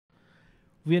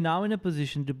We are now in a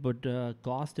position to put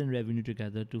cost and revenue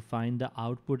together to find the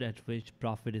output at which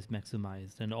profit is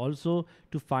maximized, and also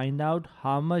to find out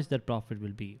how much that profit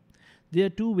will be. There are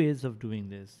two ways of doing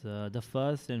this. The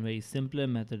first and very simpler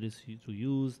method is to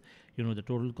use, the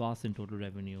total cost and total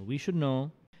revenue. We should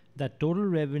know that total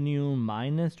revenue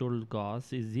minus total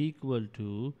cost is equal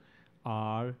to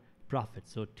our profit.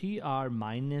 So TR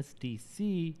minus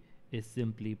TC is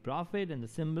simply profit, and the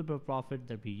symbol for profit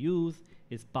that we use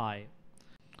is pi.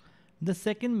 The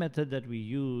second method that we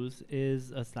use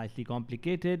is a slightly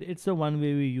complicated. It's the one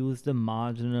where we use the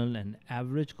marginal and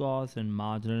average cost and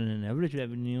marginal and average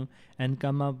revenue and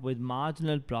come up with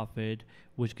marginal profit,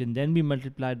 which can then be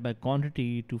multiplied by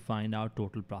quantity to find out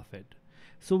total profit.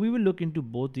 So we will look into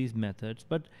both these methods,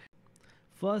 but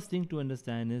first thing to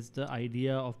understand is the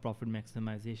idea of profit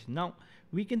maximization. Now,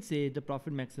 we can say the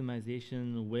profit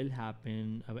maximization will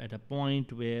happen at a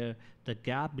point where the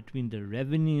gap between the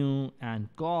revenue and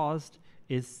cost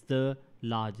is the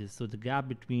largest. So the gap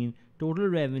between total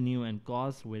revenue and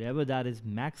cost, wherever that is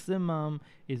maximum,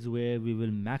 is where we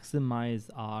will maximize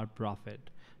our profit.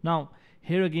 Now,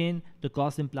 here again, the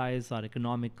cost implies our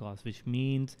economic cost, which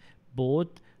means both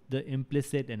the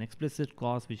implicit and explicit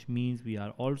cost, which means we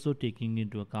are also taking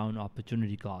into account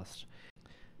opportunity cost.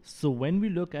 So when we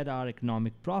look at our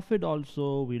economic profit,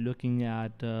 also we're looking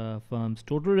at firm's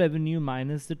total revenue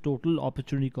minus the total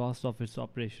opportunity cost of its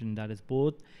operation. That is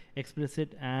both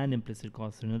explicit and implicit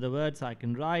cost. In other words, I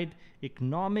can write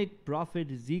economic profit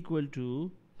is equal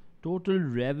to total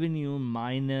revenue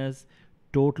minus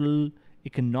total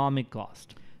economic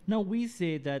cost. Now we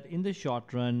say that in the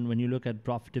short run, when you look at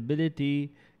profitability,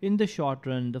 in the short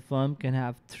run, the firm can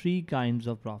have three kinds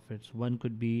of profits. One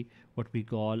could be what we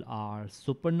call our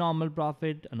supernormal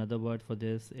profit. Another word for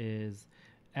this is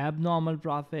abnormal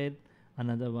profit.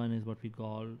 Another one is what we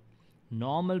call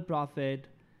normal profit.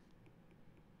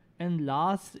 And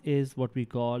last is what we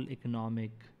call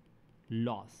economic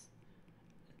loss.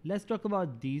 Let's talk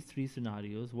about these three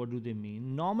scenarios. What do they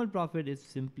mean? Normal profit is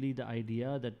simply the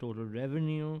idea that total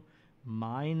revenue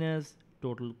minus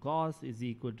total cost is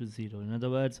equal to zero. In other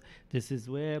words, this is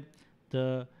where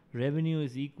the revenue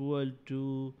is equal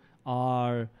to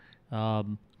our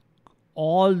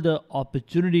all the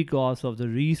opportunity costs of the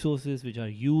resources which are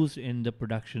used in the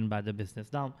production by the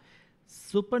business. Now,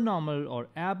 supernormal or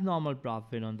abnormal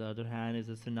profit, on the other hand, is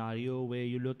a scenario where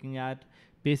you're looking at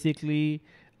basically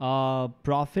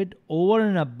profit over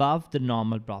and above the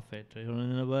normal profit.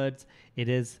 In other words, it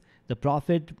is the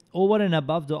profit over and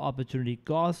above the opportunity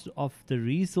cost of the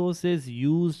resources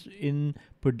used in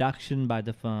production by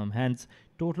the firm. Hence,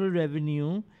 total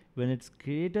revenue, when it's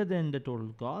greater than the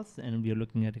total cost, and we are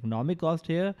looking at economic cost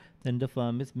here, then the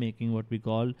firm is making what we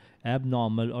call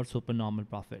abnormal or supernormal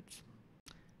profits.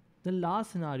 The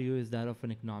last scenario is that of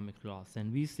an economic loss,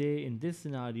 and we say in this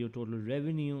scenario total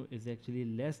revenue is actually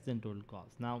less than total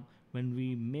cost. Now, when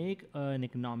we make an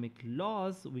economic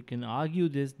loss, we can argue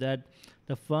this, that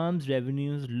the firm's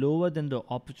revenue is lower than the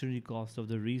opportunity cost of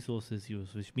the resources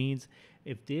used, which means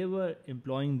if they were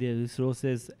employing their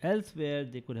resources elsewhere,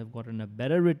 they could have gotten a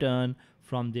better return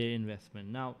from their investment.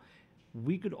 Now,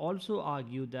 we could also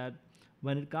argue that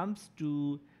when it comes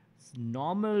to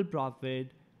normal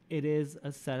profit, it is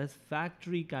a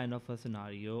satisfactory kind of a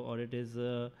scenario, or it is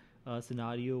a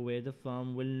scenario where the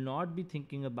firm will not be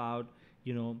thinking about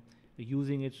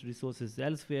using its resources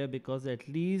elsewhere, because at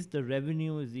least the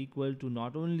revenue is equal to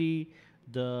not only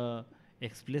the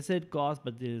explicit cost,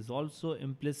 but there is also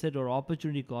implicit or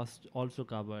opportunity cost also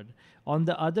covered. On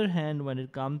the other hand, when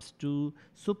it comes to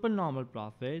supernormal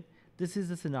profit, this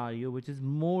is a scenario which is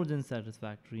more than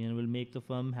satisfactory and will make the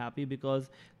firm happy, because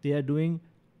they are doing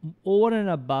over and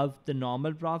above the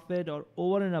normal profit or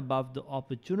over and above the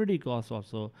opportunity cost.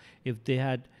 Also, if they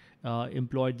had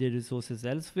employed their resources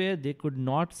elsewhere, they could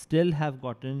not still have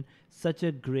gotten such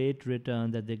a great return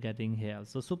that they're getting here.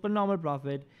 So supernormal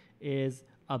profit is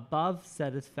above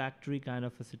satisfactory kind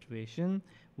of a situation,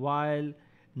 while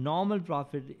normal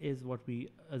profit is what we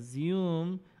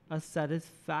assume a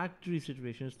satisfactory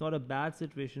situation. It's not a bad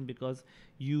situation, because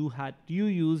you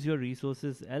use your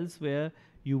resources elsewhere,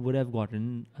 you would have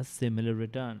gotten a similar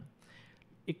return.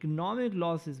 Economic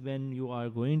loss is when you are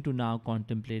going to now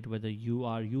contemplate whether you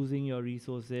are using your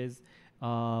resources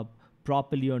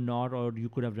properly or not, or you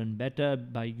could have done better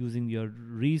by using your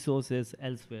resources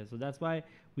elsewhere. So that's why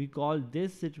we call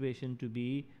this situation to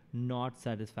be not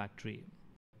satisfactory.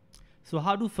 So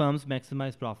how do firms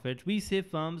maximize profit? We say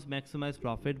firms maximize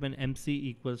profit when MC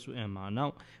equals to MR.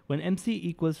 Now, when MC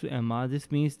equals to MR,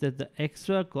 this means that the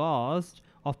extra cost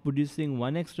of producing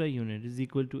one extra unit is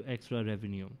equal to extra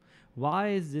revenue. Why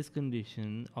is this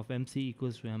condition of MC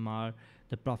equals to MR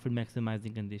the profit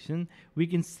maximizing condition? We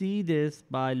can see this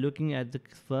by looking at the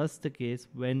case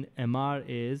when MR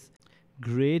is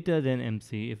greater than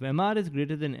MC. If MR is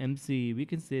greater than MC, we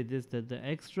can say this, that the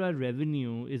extra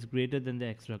revenue is greater than the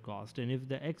extra cost. And if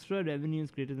the extra revenue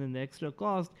is greater than the extra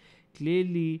cost,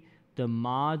 clearly the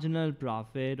marginal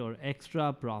profit or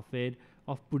extra profit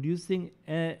of producing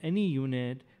any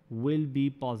unit will be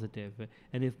positive.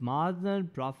 And if marginal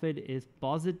profit is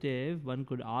positive, one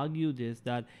could argue this,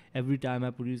 that every time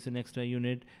I produce an extra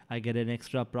unit, I get an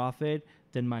extra profit,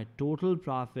 then my total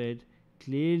profit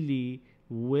clearly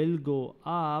will go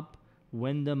up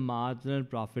when the marginal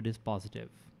profit is positive.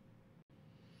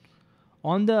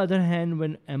 On the other hand,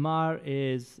 when MR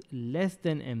is less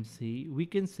than MC, we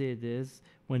can say this,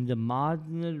 when the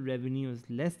marginal revenue is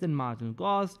less than marginal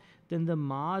cost, then the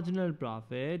marginal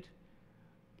profit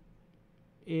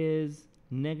is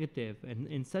negative. And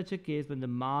in such a case, when the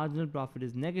marginal profit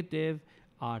is negative,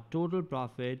 our total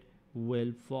profit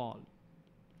will fall.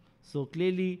 So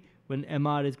clearly, when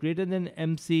MR is greater than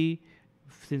MC,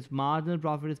 since marginal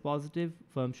profit is positive,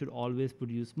 firm should always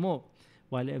produce more.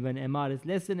 While when MR is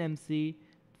less than MC,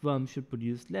 firm should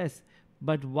produce less.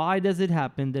 But why does it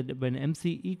happen that when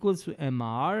MC equals to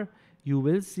MR, you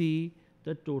will see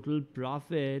the total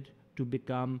profit to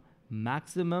become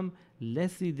maximum?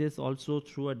 Let's see this also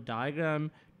through a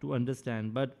diagram to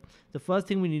understand. But the first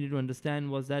thing we needed to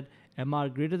understand was that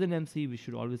MR greater than MC, we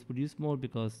should always produce more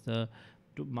because the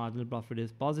marginal profit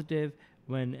is positive.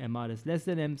 When MR is less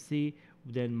than MC,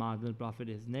 then marginal profit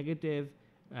is negative.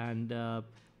 And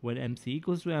when MC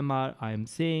equals to MR, I am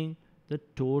saying the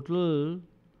total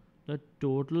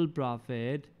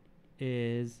profit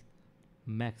is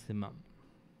maximum.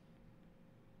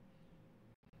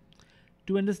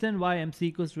 To understand why MC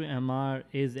equals to MR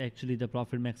is actually the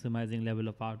profit maximizing level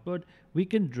of output, we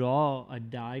can draw a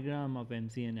diagram of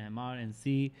MC and MR and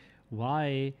see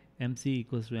why MC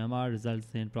equals to MR results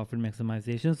in profit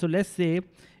maximization. So let's say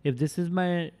if this is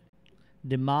my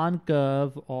demand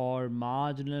curve or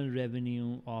marginal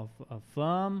revenue of a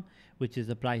firm, which is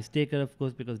a price taker, of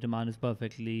course, because demand is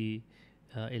perfectly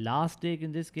elastic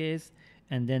in this case,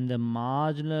 and then the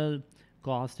marginal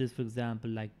cost is, for example,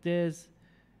 like this,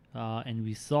 and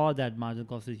we saw that marginal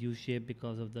cost is U-shaped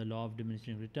because of the law of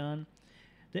diminishing return.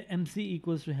 The MC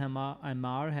equals to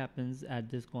MR happens at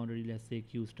this quantity, let's say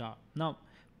Q star. Now,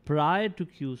 prior to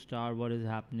Q star, what is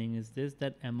happening is this,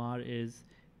 that MR is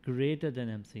greater than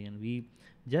MC, and we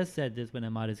just said this, when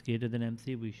MR is greater than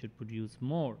MC, we should produce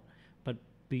more. But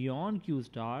beyond Q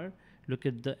star, look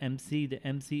at the MC. The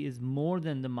MC is more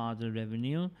than the marginal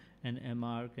revenue, and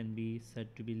MR can be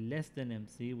said to be less than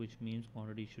MC, which means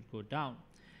quantity should go down.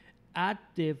 At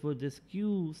therefore this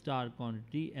Q star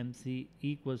quantity, MC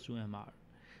equals to MR.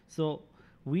 So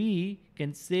we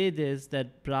can say this,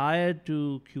 that prior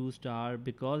to Q star,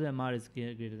 because MR is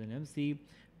greater than MC,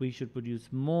 we should produce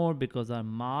more because our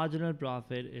marginal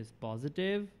profit is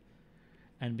positive,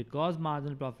 and because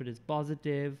marginal profit is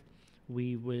positive,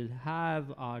 we will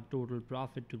have our total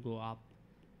profit to go up.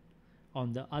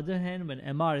 On the other hand, when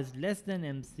MR is less than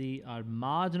MC, our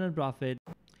marginal profit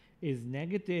is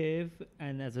negative,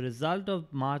 and as a result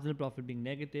of marginal profit being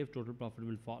negative, total profit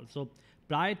will fall. So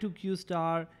prior to Q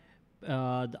star,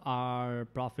 our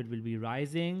profit will be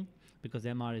rising because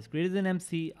MR is greater than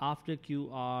MC. After Q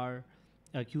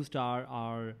star,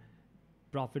 our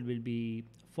profit will be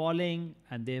falling,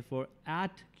 and therefore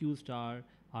at Q star,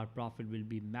 our profit will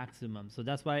be maximum. So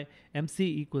that's why MC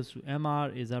equals to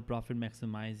MR is our profit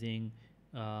maximizing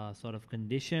sort of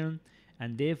condition.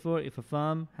 And therefore, if a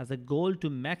firm has a goal to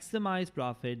maximize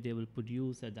profit, they will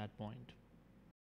produce at that point.